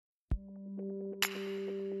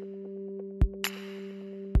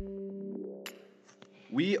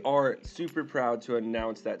We are super proud to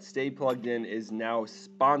announce that Stay Plugged In is now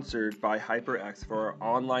sponsored by HyperX for our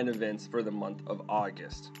online events for the month of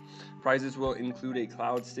August. Prizes will include a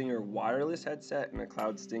Cloud Stinger wireless headset and a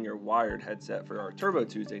Cloud Stinger wired headset for our Turbo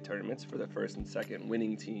Tuesday tournaments for the first and second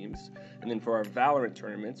winning teams. And then for our Valorant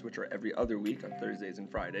tournaments, which are every other week on Thursdays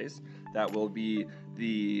and Fridays, that will be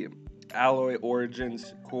the Alloy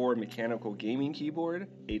Origins Core Mechanical Gaming Keyboard,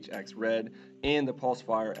 HX Red, and the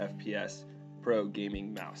Pulsefire FPS Pro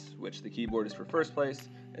Gaming Mouse, which the keyboard is for first place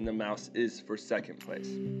and the mouse is for second place.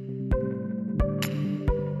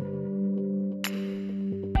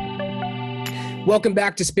 Welcome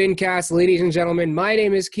back to SPINcast, ladies and gentlemen. My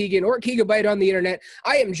name is Keegan, or Keegabyte on the internet.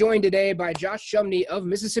 I am joined today by Josh CHUMNEY of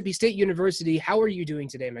Mississippi State University. How are you doing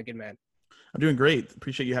today, my good man? I'm doing great.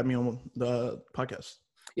 Appreciate you having me on the podcast.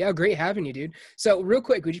 Yeah, great having you, dude. So real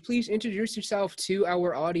quick, would you please introduce yourself to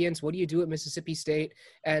our audience? What do you do at Mississippi State?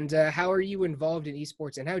 And how are you involved in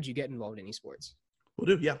esports? And how did you get involved in esports? Will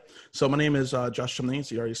do, yeah. So my name is Josh CHUMNEY,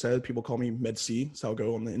 as you already said. People call me Med-C. That's how I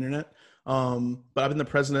go on the internet. But I've been the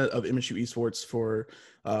president of MSU Esports for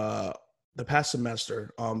the past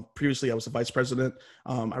semester. Previously, I was the vice president.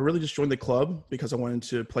 I really just joined the club because I wanted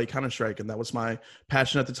to play Counter-Strike, and that was my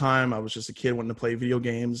passion at the time. I was just a kid wanting to play video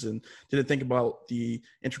games and didn't think about the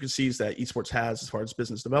intricacies that esports has as far as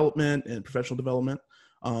business development and professional development.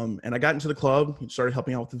 And I got into the club, started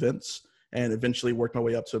helping out with events, and eventually worked my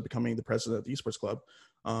way up to becoming the president of the esports club.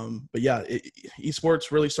 But yeah,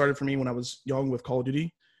 esports really started for me when I was young with Call of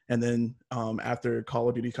Duty. And then after Call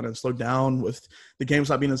of Duty kind of slowed down with the games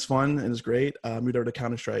not being as fun and as great, I moved over to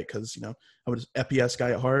Counter-Strike because, I was an FPS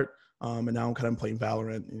guy at heart. And now I'm kind of playing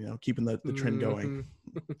Valorant, keeping the trend going.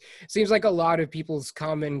 Seems like a lot of people's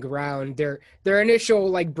common ground, their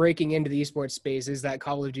initial breaking into the esports space is that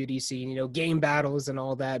Call of Duty scene, game battles and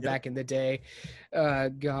all that. Yep. Back in the day.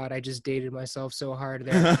 God, I just dated myself so hard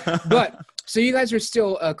there. But so you guys are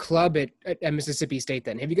still a club at Mississippi State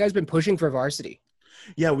then. Have you guys been pushing for varsity?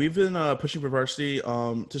 Yeah, we've been pushing for varsity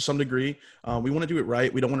to some degree. We want to do it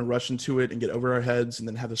right. We don't want to rush into it and get over our heads and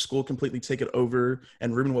then have the school completely take it over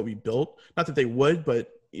and ruin what we built. Not that they would, but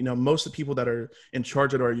most of the people that are in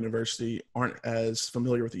charge at our university aren't as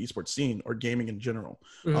familiar with the esports scene or gaming in general.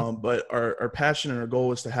 Mm-hmm. But our passion and our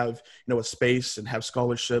goal is to have a space and have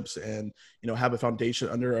scholarships and have a foundation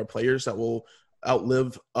under our players that will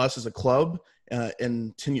outlive us as a club.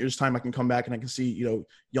 In 10 years' time, I can come back and I can see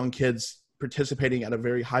young kids participating at a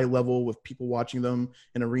very high level with people watching them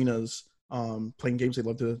in arenas, playing games they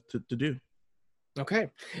love to do. Okay.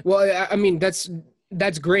 Well, I mean, that's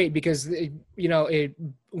great because,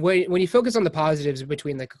 when you focus on the positives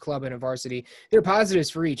between a club and a varsity, there are positives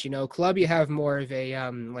for each. Club, you have more of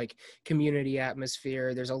a community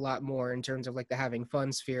atmosphere. There's a lot more in terms of the having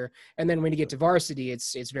fun sphere. And then when you get to varsity,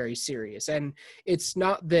 it's very serious. And it's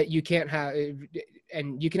not that you can't have,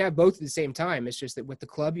 and you can have both at the same time. It's just that with the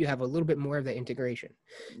club, you have a little bit more of the integration.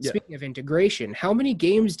 Yeah. Speaking of integration, how many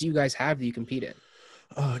games do you guys have that you compete in?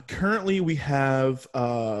 Currently, we have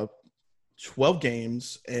 12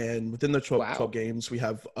 games, and within the 12 games, we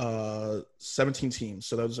have 17 teams.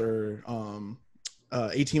 So those are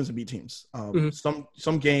A teams and B teams.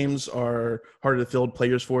 Some games are harder to field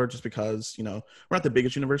players for just because we're not the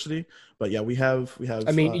biggest university, but yeah, we have.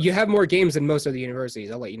 I mean, you have more games than most of the universities.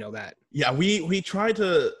 I'll let you know that. Yeah, we try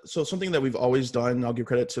to. So something that we've always done, and I'll give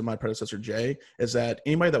credit to my predecessor Jay, is that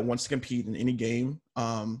anybody that wants to compete in any game,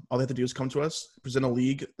 all they have to do is come to us, present a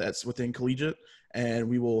league that's within Collegiate, and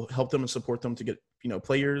we will help them and support them to get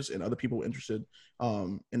players and other people interested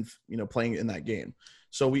in playing in that game.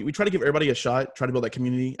 So we try to give everybody a shot, try to build that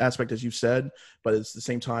community aspect, as you said, but at the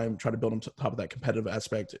same time, try to build on top of that competitive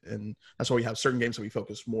aspect. And that's why we have certain games that we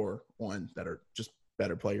focus more on that are just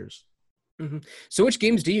better players. Mm-hmm. So which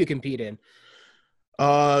games do you compete in?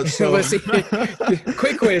 So let's see.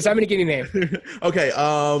 Quick quiz. How many can you name? Okay.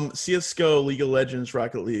 CSGO, League of Legends,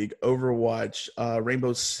 Rocket League, Overwatch,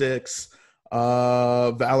 Rainbow Six,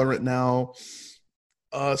 Valorant now,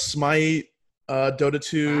 Smite, Dota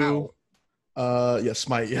 2. Wow. Yeah,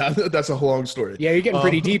 Smite. Yeah, that's a long story. Yeah, you're getting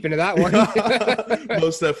pretty deep into that one.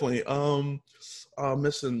 Most definitely. I'm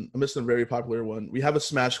missing a very popular one. We have a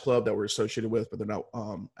Smash club that we're associated with, but they're not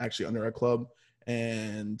actually under our club.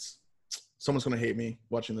 And someone's gonna hate me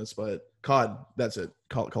watching this, but COD, that's it.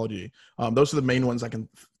 Call of Duty. Those are the main ones I can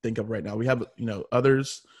think of right now. We have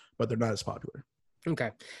others, but they're not as popular.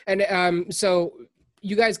 Okay, and so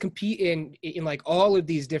you guys compete in all of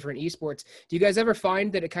these different esports. Do you guys ever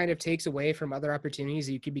find that it kind of takes away from other opportunities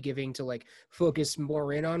that you could be giving to focus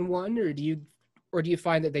more in on one, or do you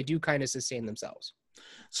find that they do kind of sustain themselves?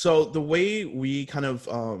 So the way we kind of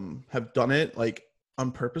have done it,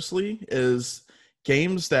 unpurposely, is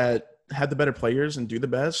games that have the better players and do the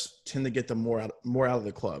best tend to get them more out of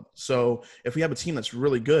the club. So if we have a team that's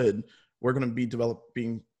really good, we're going to be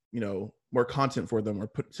developing, more content for them, or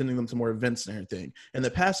sending them to more events and everything. In the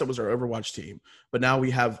past, that was our Overwatch team, but now we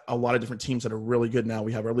have a lot of different teams that are really good. Now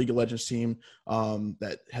we have our League of Legends team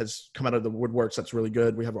that has come out of the woodworks. That's really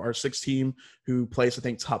good. We have our R6 team who plays, I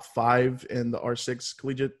think, top 5 in the R6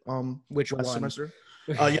 Collegiate. Which last one? semester?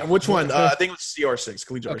 Yeah, which one? I think it was CR6,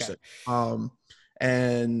 Collegiate Okay. R6.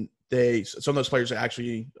 And some of those players are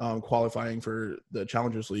actually qualifying for the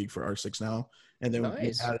Challengers League for R6 now. And then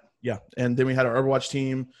Nice. we had our Overwatch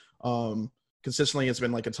team. Consistently, it's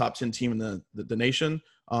been like a top 10 team in the nation,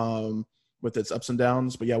 with its ups and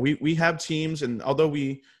downs. But yeah, we have teams, and although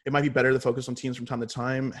it might be better to focus on teams from time to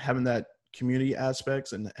time, having that community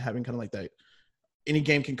aspects and having kind of like that, any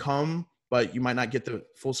game can come, but you might not get the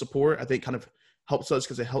full support. I think kind of helps us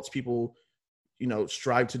because it helps people,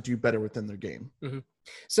 strive to do better within their game. Mm-hmm.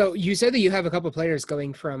 So you said that you have a couple of players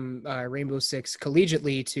going from Rainbow Six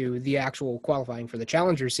collegiately to the actual qualifying for the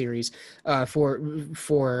Challenger Series for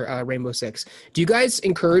Rainbow Six. Do you guys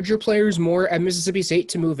encourage your players more at Mississippi State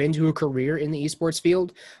to move into a career in the esports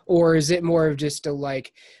field, or is it more of just a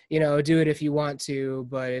do it if you want to,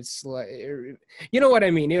 but it's like, you know what I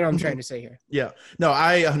mean? You know what I'm trying to say here? Yeah, no,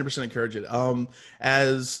 I 100% encourage it.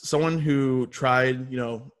 As someone who tried,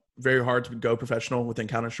 very hard to go professional within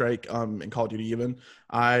Counter-Strike and Call of Duty even.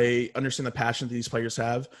 I understand the passion that these players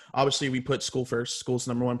have. Obviously, we put school first. School's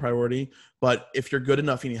the number one priority. But if you're good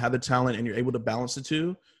enough and you have the talent and you're able to balance the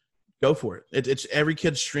two, go for it. It's every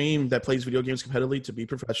kid's dream that plays video games competitively to be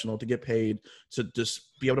professional, to get paid, to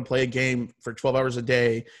just be able to play a game for 12 hours a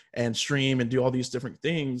day and stream and do all these different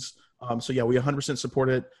things. So, yeah, we 100% support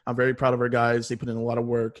it. I'm very proud of our guys. They put in a lot of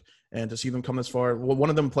work. And to see them come this far, well,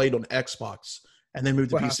 one of them played on Xbox and then moved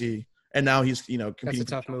to PC, and now he's competing. That's a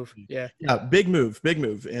tough move. Yeah, big move,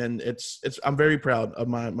 and it's I'm very proud of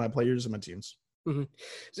my players and my teams. Mm-hmm.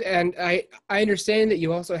 And I understand that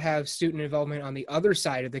you also have student involvement on the other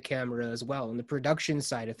side of the camera as well, on the production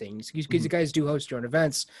side of things, because you guys do host your own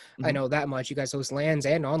events. Mm-hmm. I know that much. You guys host LANs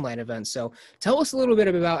and online events. So tell us a little bit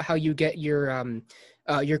about how you get your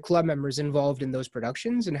club members involved in those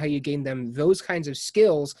productions and how you gain them those kinds of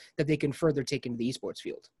skills that they can further take into the esports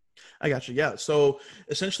field. I got you. Yeah. So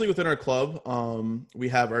essentially within our club, we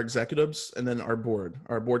have our executives and then our board.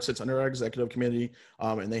 Our board sits under our executive committee,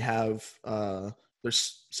 and they have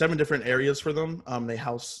there's 7 different areas for them. They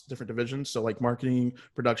house different divisions. So like marketing,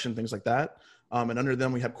 production, things like that. And under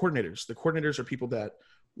them, we have coordinators. The coordinators are people that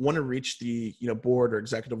want to reach the board or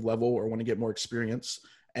executive level or want to get more experience.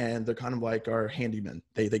 And they're kind of like our handymen.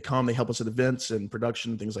 They come, they help us at events and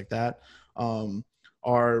production, things like that.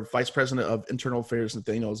 Our vice president of internal affairs,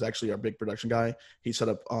 Nathaniel, is actually our big production guy. He set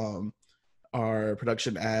up our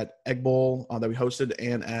production at Egg Bowl that we hosted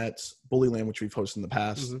and at Bullyland, which we've hosted in the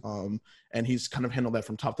past. Mm-hmm. And he's kind of handled that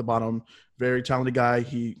from top to bottom. Very talented guy.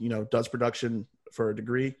 He, does production for a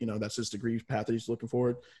degree. That's his degree path that he's looking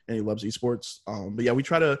forward, and he loves esports. But yeah, we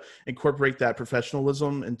try to incorporate that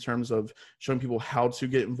professionalism in terms of showing people how to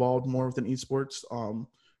get involved more within esports.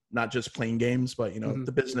 Not just playing games, but, mm-hmm.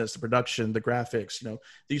 the business, the production, the graphics,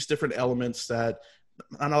 these different elements that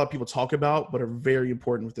not a lot of people talk about, but are very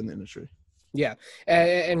important within the industry. Yeah.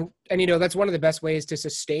 And that's one of the best ways to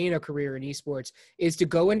sustain a career in esports is to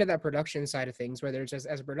go into that production side of things, whether it's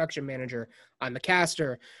as a production manager, I'm a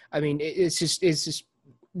caster. I mean, it's just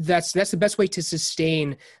that's the best way to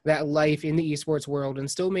sustain that life in the esports world and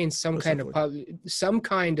still maintain some kind of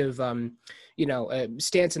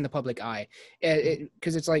stance in the public eye.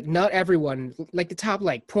 Because it's like not everyone, like the top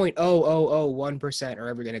 0.0001% are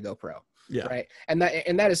ever going to go pro. Yeah. Right. And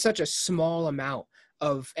that is such a small amount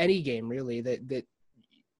of any game really that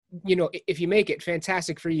if you make it,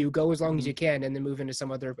 fantastic for you, go as long as you can and then move into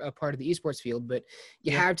some other part of the esports field. But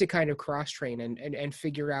you have to kind of cross train and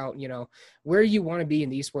figure out, where you want to be in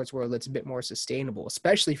the esports world that's a bit more sustainable,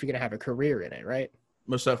 especially if you're going to have a career in it. Right.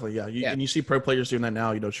 Most definitely. Yeah. And you see pro players doing that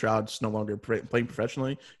now. Shroud's no longer playing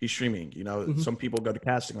professionally. He's streaming. Mm-hmm. Some people go to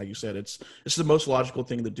casting, like you said. It's the most logical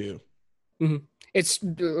thing to do. Mm-hmm.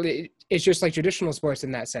 It's just like traditional sports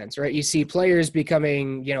in that sense, right? You see players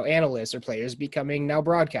becoming, analysts, or players becoming now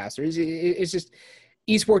broadcasters. It's just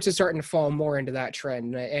esports is starting to fall more into that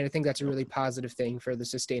trend. And I think that's a really positive thing for the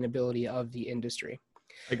sustainability of the industry.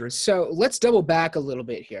 I agree. So let's double back a little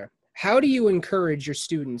bit here. How do you encourage your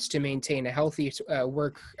students to maintain a healthy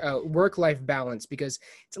work-life balance? Because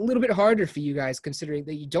it's a little bit harder for you guys, considering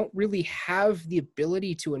that you don't really have the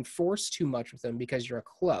ability to enforce too much with them because you're a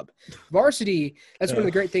club. Varsity, that's one of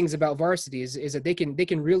the great things about varsity is that they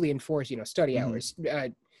can really enforce, study hours,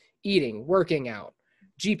 eating, working out,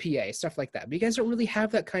 GPA, stuff like that. But you guys don't really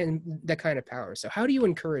have that kind of power. So how do you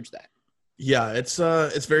encourage that? Yeah, it's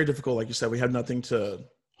very difficult. Like you said, we have nothing to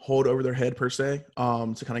hold over their head per se,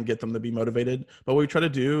 to kind of get them to be motivated. But what we try to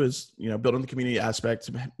do is, build on the community aspect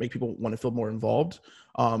to make people want to feel more involved.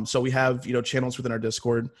 So we have, channels within our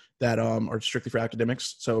Discord that are strictly for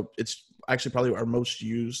academics. So it's actually probably our most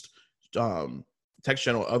used text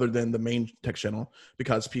channel other than the main text channel,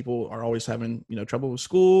 because people are always having, trouble with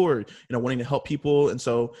school or, wanting to help people. And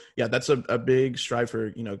so, yeah, that's a big strive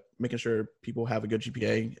for, making sure people have a good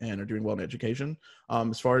GPA and are doing well in education.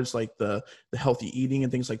 As far as like the healthy eating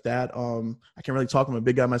and things like that, I can't really talk. I'm a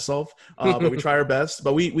big guy myself, but we try our best.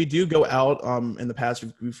 But we do go out. In the past,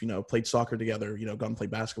 we've played soccer together, gone and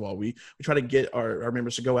played basketball. We try to get our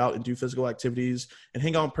members to go out and do physical activities and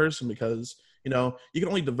hang out in person, because, you can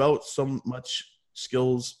only develop so much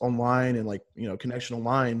skills online and connection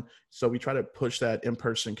online. So we try to push that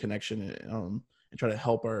in-person connection, and try to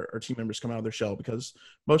help our team members come out of their shell, because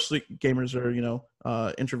mostly gamers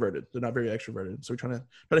are, introverted. They're not very extroverted. So we're trying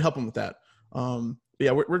to help them with that. But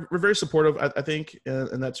yeah, we're very supportive. I think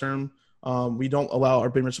in that term, we don't allow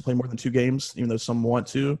our members to play more than 2 games, even though some want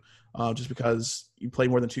to, just because you play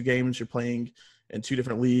more than 2 games, you're playing in 2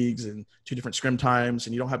 different leagues and 2 different scrim times,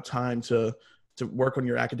 and you don't have time to work on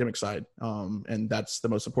your academic side. And that's the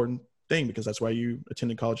most important thing, because that's why you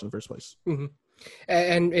attended college in the first place. Mm-hmm.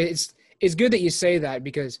 And it's good that you say that,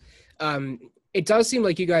 because it does seem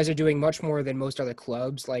like you guys are doing much more than most other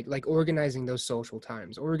clubs, like organizing those social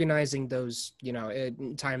times, organizing those,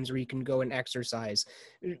 times where you can go and exercise,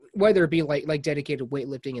 whether it be like dedicated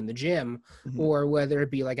weightlifting in the gym, Mm-hmm. or whether it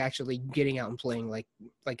be like actually getting out and playing like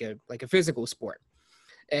a physical sport.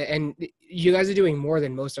 And you guys are doing more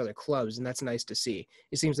than most other clubs, and that's nice to see.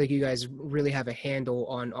 It seems like you guys really have a handle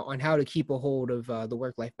on how to keep a hold of the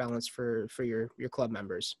work-life balance for your club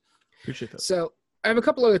members. Appreciate that. So I have a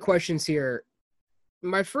couple other questions here.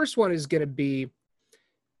 My first one is going to be,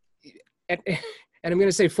 and I'm going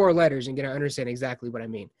to say 4 letters and going to understand exactly what I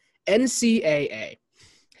mean. NCAA.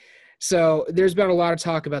 So there's been a lot of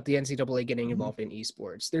talk about the NCAA getting involved in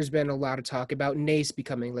esports. There's been a lot of talk about NACE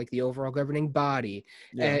becoming like the overall governing body,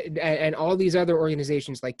 and all these other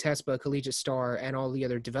organizations like TESPA, Collegiate Star, and all the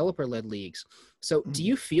other developer-led leagues. So do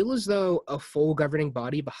you feel as though a full governing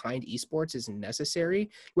body behind esports is necessary,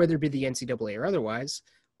 whether it be the NCAA or otherwise?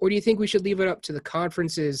 Or do you think we should leave it up to the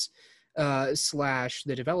conferences /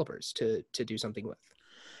 the developers to do something with?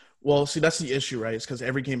 Well, see, that's the issue, right? It's because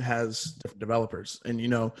every game has different developers,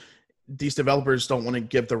 and these developers don't want to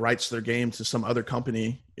give the rights to their game to some other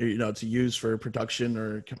company, to use for production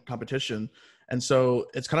or competition. And so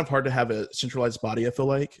it's kind of hard to have a centralized body. I feel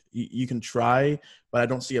like you can try, but I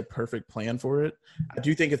don't see a perfect plan for it. I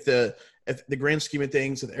do think if the grand scheme of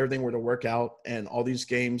things, if everything were to work out and all these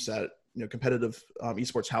games that, competitive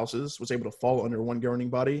esports houses was able to fall under one governing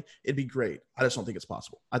body, it'd be great. I just don't think it's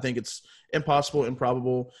possible. I think it's impossible,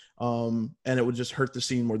 improbable, and it would just hurt the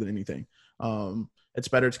scene more than anything. It's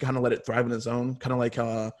better to kind of let it thrive on its own, kind of like,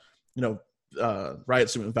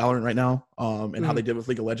 Riot's doing with Valorant right now, and how they did with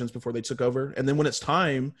League of Legends before they took over. And then when it's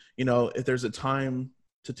time, if there's a time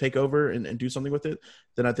to take over and do something with it,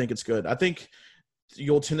 then I think it's good. I think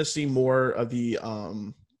you'll tend to see more of the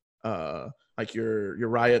like your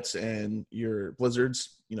Riots and your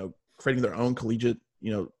Blizzards, creating their own collegiate,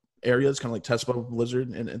 areas, kind of like TESPA, Blizzard,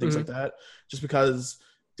 and things like that, just because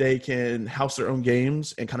they can house their own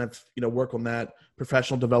games and kind of, work on that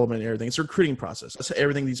professional development and everything. It's a recruiting process. That's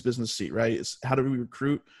everything these businesses see, right? It's how do we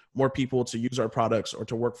recruit more people to use our products or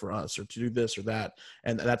to work for us or to do this or that.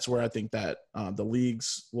 And that's where I think that the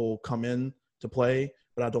leagues will come in to play,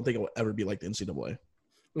 but I don't think it will ever be like the NCAA.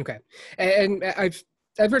 Okay. And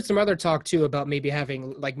I've heard some other talk too about maybe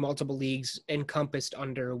having like multiple leagues encompassed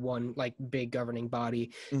under one like big governing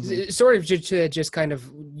body, sort of to just kind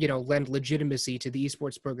of, lend legitimacy to the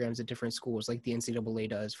esports programs at different schools like the NCAA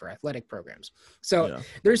does for athletic programs. So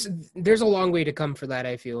there's a long way to come for that,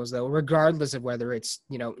 I feel as though, regardless of whether it's,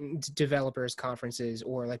 developers, conferences,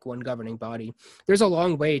 or like one governing body, there's a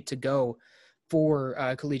long way to go for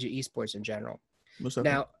collegiate esports in general.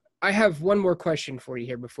 Now, I have one more question for you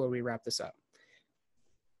here before we wrap this up.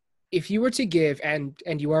 If you were to give, and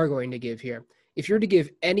you are going to give here, if you're to give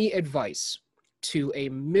any advice to a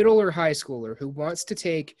middle or high schooler who wants to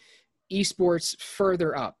take esports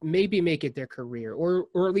further up, maybe make it their career, or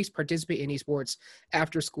at least participate in esports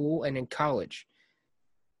after school and in college,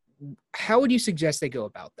 how would you suggest they go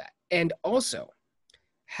about that? And also,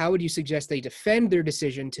 how would you suggest they defend their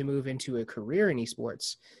decision to move into a career in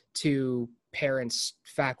esports to parents,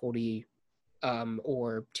 faculty,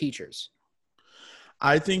 or teachers?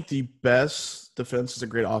 I think the best defense is a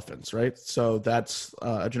great offense, right? So that's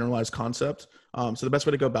a generalized concept. So the best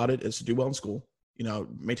way to go about it is to do well in school,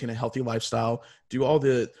 maintain a healthy lifestyle, do all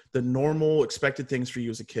the normal expected things for you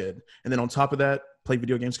as a kid. And then on top of that, play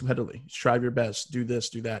video games competitively, strive your best, do this,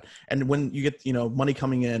 do that. And when you get, money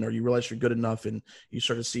coming in, or you realize you're good enough and you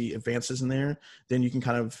start to see advances in there, then you can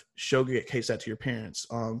kind of showcase that to your parents.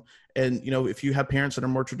 And if you have parents that are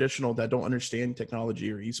more traditional, that don't understand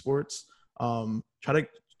technology or esports, try to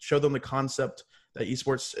show them the concept that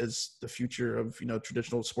esports is the future of,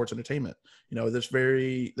 traditional sports entertainment. There's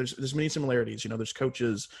many similarities. There's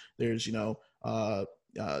coaches, there's,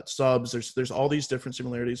 subs, there's all these different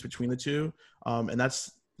similarities between the two. And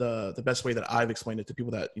that's the best way that I've explained it to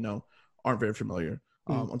people that, aren't very familiar.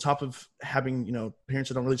 On top of having, parents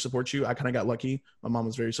that don't really support you, I kind of got lucky. My mom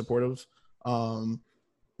was very supportive.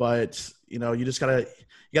 But you just gotta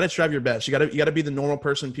strive your best. You gotta be the normal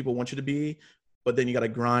person people want you to be, but then you gotta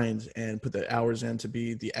grind and put the hours in to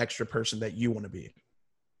be the extra person that you want to be.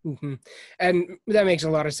 Mm-hmm. And that makes a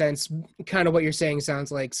lot of sense. Kind of what you're saying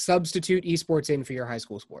sounds like substitute esports in for your high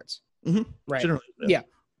school sports. Mm-hmm. Right. Generally, yeah.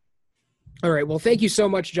 All right. Well, thank you so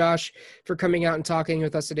much, Josh, for coming out and talking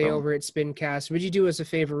with us today over at SPINcast. Would you do us a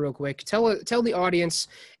favor real quick? Tell the audience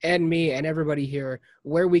and me and everybody here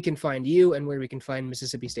where we can find you and where we can find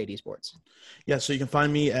Mississippi State Esports. Yeah, so you can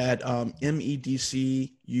find me at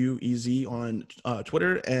MEDCUEZ on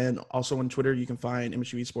Twitter, and also on Twitter you can find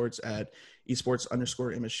MSU Esports at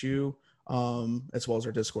esports_MSU, as well as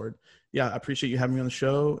our Discord. Yeah, I appreciate you having me on the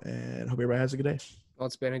show, and hope everybody has a good day. Well,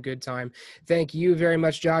 it's been a good time. Thank you very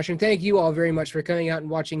much, Josh, and thank you all very much for coming out and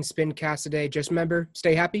watching SPINcast today. Just remember,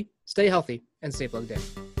 stay happy, stay healthy, and stay plugged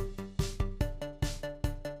in.